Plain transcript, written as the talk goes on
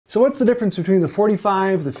So what's the difference between the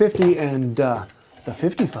 45, the 50, and the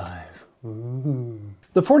 55? Ooh.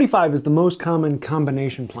 The 45 is the most common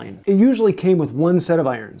combination plane. It usually came with one set of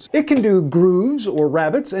irons. It can do grooves or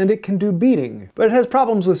rabbets, and it can do beading, but it has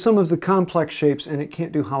problems with some of the complex shapes, and it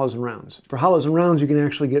can't do hollows and rounds. For hollows and rounds, you can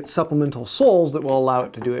actually get supplemental soles that will allow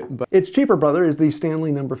it to do it, but its cheaper brother is the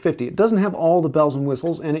Stanley number 50. It doesn't have all the bells and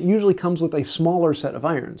whistles, and it usually comes with a smaller set of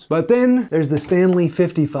irons. But then there's the Stanley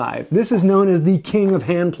 55. This is known as the king of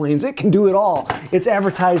hand planes. It can do it all. It's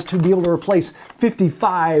advertised to be able to replace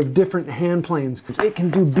 55 different hand planes. It can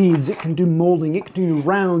do beads, it can do molding, it can do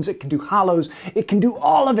rounds, it can do hollows, it can do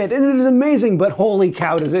all of it, and it is amazing, but holy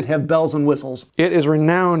cow does it have bells and whistles. It is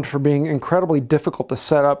renowned for being incredibly difficult to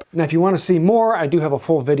set up. Now if you want to see more, I do have a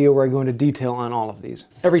full video where I go into detail on all of these.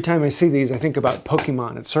 Every time I see these, I think about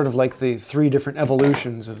Pokemon. It's sort of like the 3 different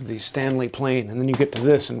evolutions of the Stanley plane, and then you get to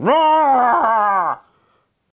this and